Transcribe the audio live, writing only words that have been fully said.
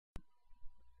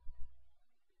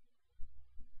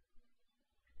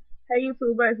Hey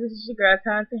YouTubers, this is your girl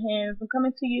Talented Hands. I'm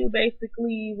coming to you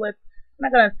basically with, I'm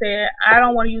not gonna say it, I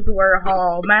don't want to use the word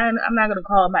haul. I'm not gonna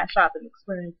call my shopping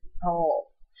experience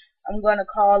haul. I'm gonna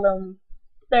call them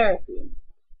therapy.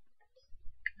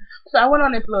 So I went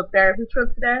on this little therapy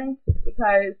trip today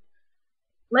because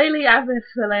lately I've been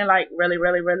feeling like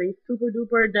really super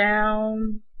duper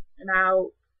down and out.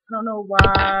 I don't know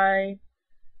why.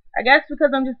 I guess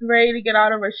because I'm just ready to get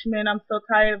out of Richmond. I'm so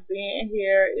tired of being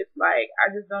here. It's like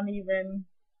I just don't even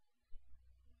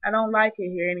I don't like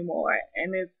it here anymore.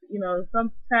 And it's,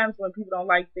 sometimes when people don't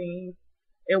like things,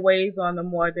 it weighs on them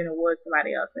more than it would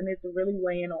somebody else. And it's really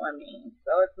weighing on me.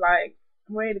 So it's like,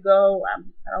 I'm ready to go. I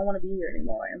don't want to be here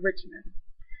anymore in Richmond.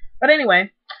 But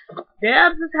anyway,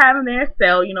 Debs is having their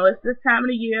sale. It's this time of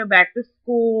the year, back to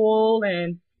school,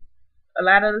 and a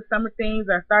lot of the summer things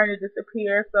are starting to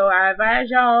disappear. So I advise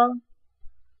y'all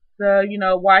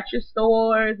to, watch your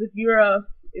stores. If you're a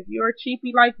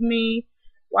cheapie like me,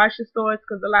 watch your stores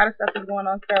because a lot of stuff is going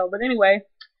on sale. But anyway,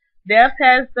 Devs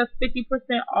has the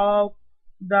 50% off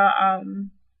the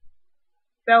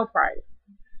sale price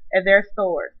at their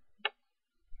stores.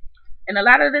 And a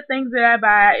lot of the things that I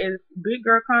buy is big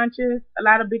girl conscious. A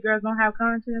lot of big girls don't have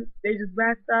conscience. They just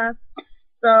buy stuff.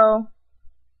 So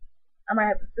I might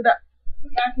have to sit up.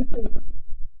 I can see.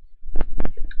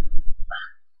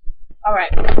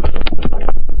 Alright.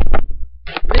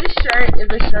 This shirt is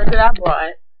a shirt that I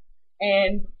brought.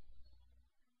 And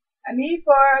I need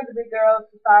for the big girls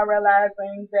to start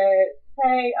realizing that,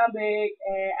 hey, I'm big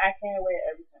and I can't wear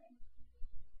everything.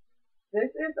 This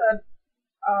is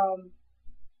oh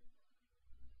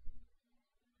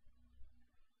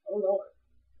Lord.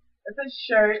 It's a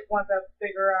shirt once I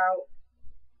figure out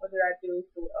what did I do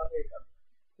to, oh, here you go.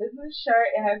 This is a shirt.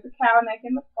 It has the cow neck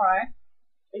in the front,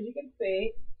 as you can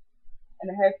see.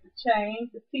 And it has the chain,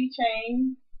 the T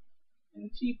chain, in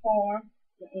the T form,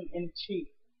 in the T.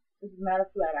 This is not a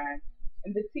flat iron.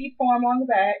 And the T form on the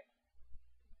back.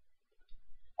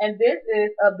 And this is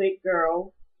a big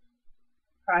girl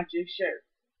conscious shirt.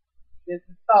 This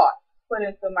is thought put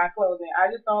into my clothing. I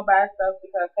just don't buy stuff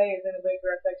because, hey, it's in the big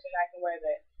girl section, I can wear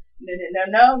that.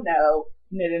 No.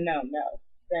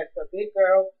 That's a big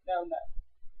girl, no.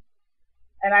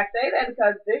 And I say that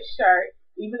because this shirt,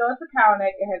 even though it's a cow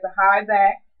neck, it has a high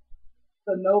back,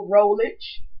 so no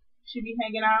rollage should be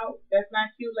hanging out. That's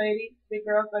not cute, ladies. Big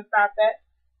girls, let's stop that.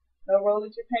 No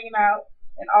rollage is hanging out.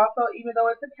 And also, even though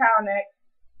it's a cow neck,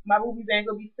 my boobies ain't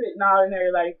gonna be sitting all in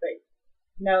everybody's face.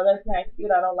 No, that's not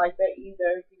cute. I don't like that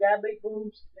either. If you got big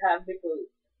boobs, have big boobs.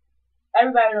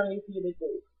 Everybody don't need to see big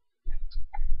boobs.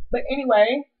 But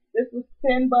anyway, this was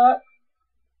 $10.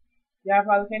 Y'all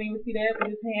probably can't even see that with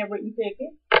this handwritten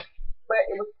ticket. But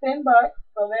it was $10,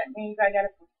 so that means I got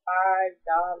it for $5.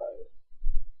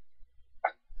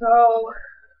 So,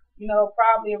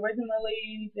 probably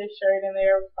originally this shirt in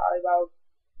there was probably about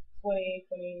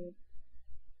 20,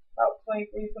 about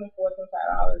 23, 24,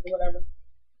 $25 or whatever.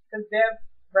 Because their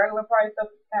regular price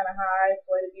stuff is kind of high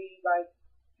for it to be like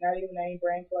not even name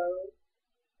brand clothes.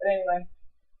 But anyway,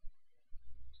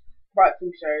 brought two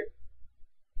shirts.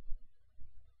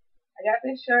 I got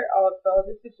this shirt also.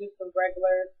 This is just a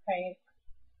regular pink.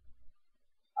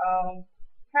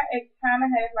 It kind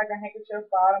of has like a handkerchief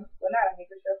bottom. Well, not a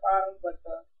handkerchief bottom, but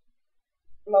the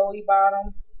flowy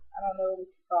bottom. I don't know what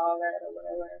you call that or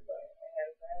whatever, but it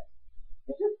has that.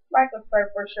 It's just like a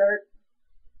surfer shirt.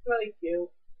 It's really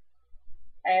cute.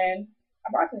 And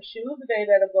I bought some shoes today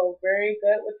that'll go very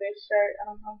good with this shirt. I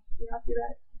don't know. Do y'all see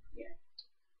that? Yeah.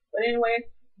 But anyway,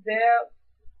 they're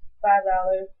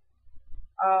 $5.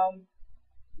 Um,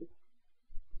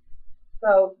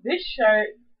 so this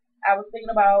shirt, I was thinking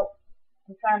about.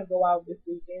 I'm trying to go out this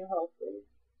weekend, hopefully.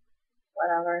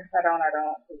 Whatever. If I don't, I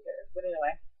don't. Who cares? But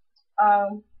anyway,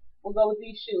 we'll go with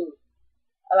these shoes.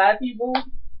 A lot of people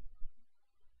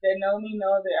that know me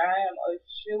know that I am a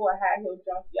high heel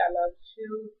junkie. I love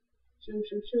shoes.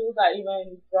 Shoes. I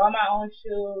even draw my own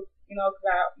shoes, because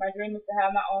my dream is to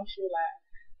have my own shoe line.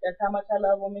 That's how much I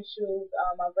love women's shoes.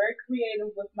 I'm very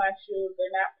creative with my shoes.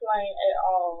 They're not plain at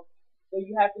all. So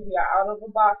you have to be an out of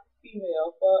the box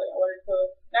female in order to,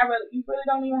 not really, you really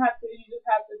don't even have to, you just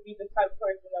have to be the type of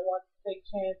person that wants to take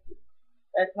chances.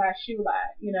 That's my shoe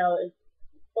line. It's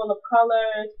full of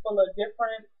colors, full of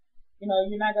different, you're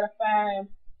not going to find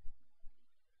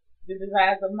the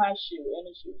designs of my shoe in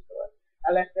the shoe store.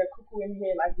 Unless they're cuckoo in the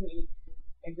head like me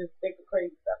and just think of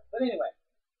crazy stuff. But anyway,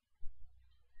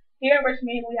 here in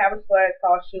Richmond, we have a store that's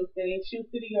called Shoe City. Shoe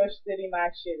City, your city,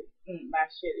 my shitty. My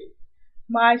shitty.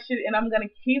 My shitty. And I'm going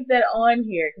to keep that on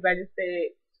here because I just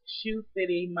said Shoe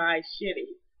City, my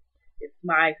shitty. It's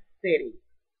my city.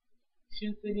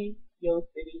 Shoe City, your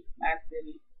city, my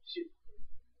city. Shoot,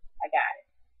 I got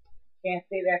it. Can't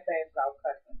say that fast without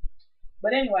cussing.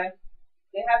 But anyway,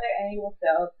 they have their annual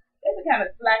sales. They've been kind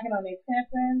of slacking on their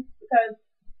temping because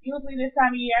usually this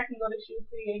time of year I can go to Shoe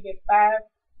City and get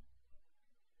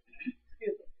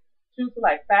excuse me, shoes for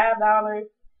like $5, $6.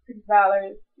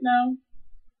 You know,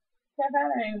 can't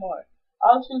find it anymore.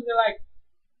 All the shoes are like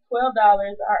 $12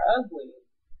 are ugly.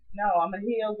 No, I'm a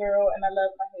heel girl and I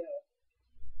love my heels.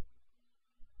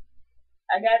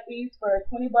 I got these for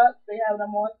 $20. They have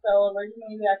them on sale.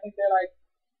 Originally, I think they're like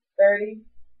 30.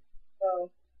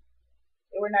 So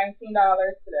they were $19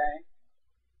 today.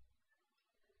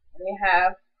 And they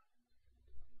have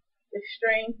the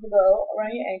strings to go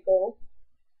around your ankle,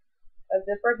 a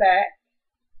zipper back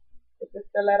with the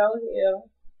stiletto heel.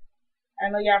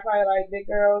 I know y'all probably like big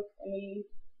girls and these.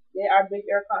 They are big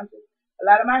girl conscious. A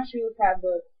lot of my shoes have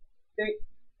the thick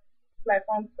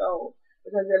platform sole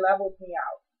because it levels me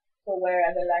out to where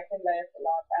that I can last a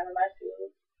long time in my shoes.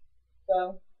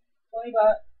 So $20,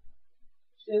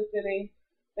 Shoe City.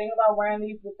 Think about wearing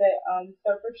these with that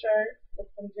surfer shirt with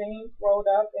some jeans rolled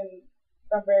up and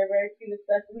some very, very cute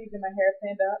accessories and my hair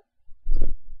pinned up.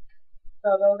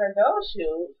 So those are those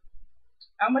shoes.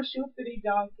 I'm a Shoe City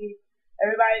junkie.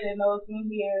 Everybody that knows me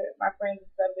here, my friends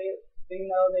and stuff, they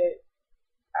know that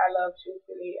I love Shoe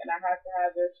City and I have to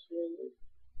have their shoes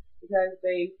because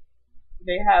they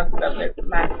have stuff that's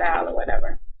my style or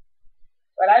whatever.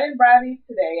 But I didn't buy these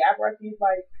today. I brought these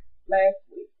like last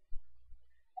week.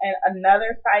 And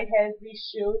another site has these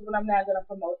shoes, but I'm not going to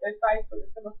promote their site for the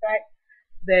simple fact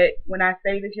that when I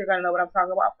say this, you're going to know what I'm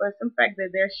talking about. For the simple fact that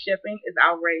their shipping is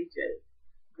outrageous.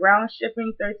 Ground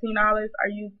shipping, $13. Are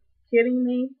you kidding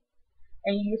me?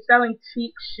 And you're selling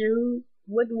cheap shoes?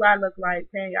 What do I look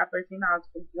like paying y'all $13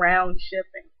 for ground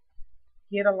shipping?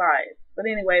 Get a life. But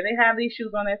anyway, they have these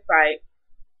shoes on their site.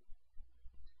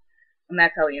 I'm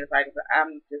not telling you the site because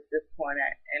I'm just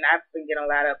disappointed. And I've been getting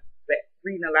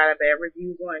reading a lot of bad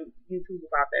reviews on YouTube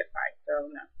about that site. So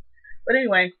no. But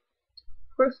anyway,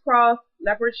 crisscross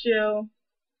leopard shoe.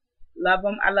 Love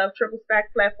them. I love triple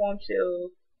stack platform shoes.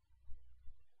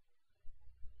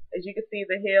 As you can see,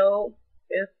 the heel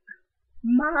is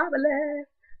marvelous.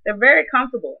 They're very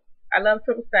comfortable. I love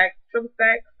triple stacks. Triple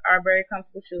stacks are very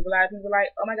comfortable shoes. A lot of people are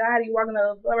like, oh my god, how do you walk in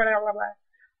those? Blah, blah, blah, blah.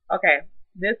 Okay,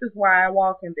 this is why I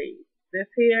walk in these. This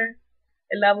here,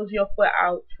 it levels your foot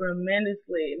out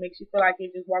tremendously. It makes you feel like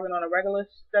you're just walking on a regular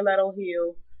stiletto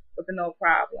heel with no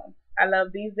problem. I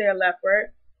love these. They're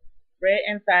leopard, red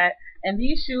inside, and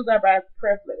these shoes are by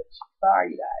privilege.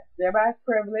 Sorry, you guys. They're by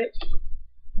privilege.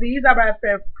 These are by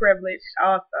privilege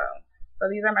also. So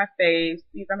these are my faves.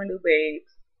 These are my new babes.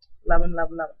 Love them, love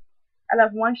them, love them. I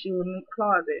left one shoe in the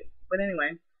closet. But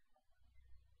anyway,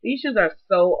 these shoes are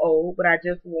so old, but I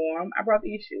just wore them. I brought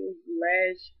these shoes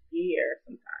last year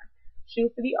sometime. Shoe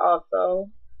City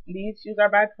also. These shoes are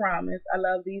by Promise. I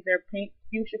love these. They're pink,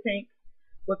 fuchsia pink,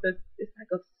 with it's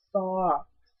like a soft,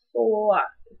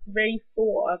 it's very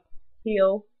soft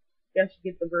heel. Guess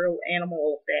you get the real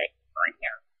animal effect right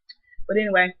here. But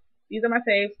anyway, these are my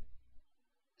faves.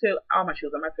 All my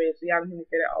shoes are my faves, so y'all hear me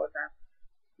say that all the time.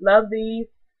 Love these.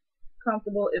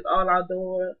 Comfortable. It's all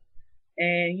outdoors.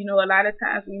 And you know, a lot of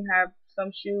times when you have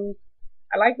some shoes,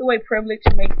 I like the way Privilege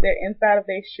makes their inside of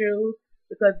their shoes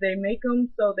because they make them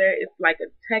so that it's like a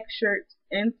textured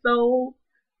insole,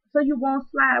 so you won't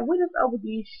slide. What is up with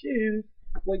these shoes?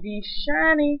 With these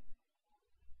shiny,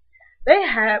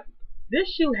 this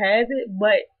shoe has it,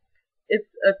 but it's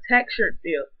a textured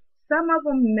feel. Some of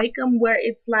them make them where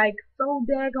it's like so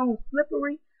daggone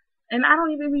slippery, and I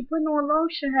don't even be putting on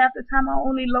lotion half the time. I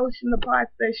only lotion the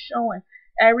parts that's showing.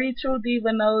 Every true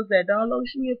diva knows that. Don't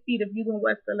lotion your feet if you're going to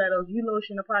wear stilettos. You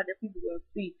lotion the part that people going to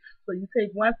see. So you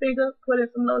take one finger, put in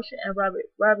some lotion, and rub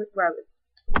it, rub it, rub it.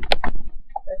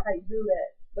 That's how you do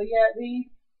that. But yeah, I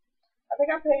think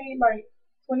I paid like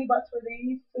 $20 for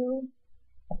these too.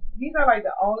 These are like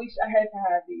the only, I had to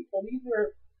have these. So these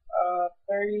were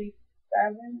 37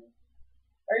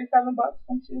 $37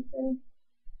 from Shoe City.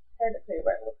 Had to pay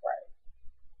regular price.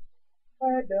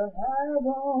 Had to have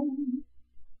them.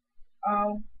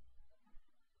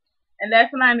 And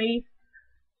that's when I need.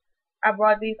 I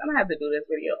brought these. I'm gonna have to do this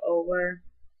video over,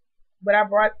 but I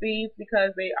brought these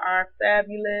because they are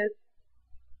fabulous.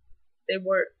 They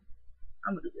were.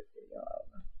 I'm gonna do this video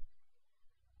over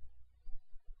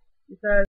because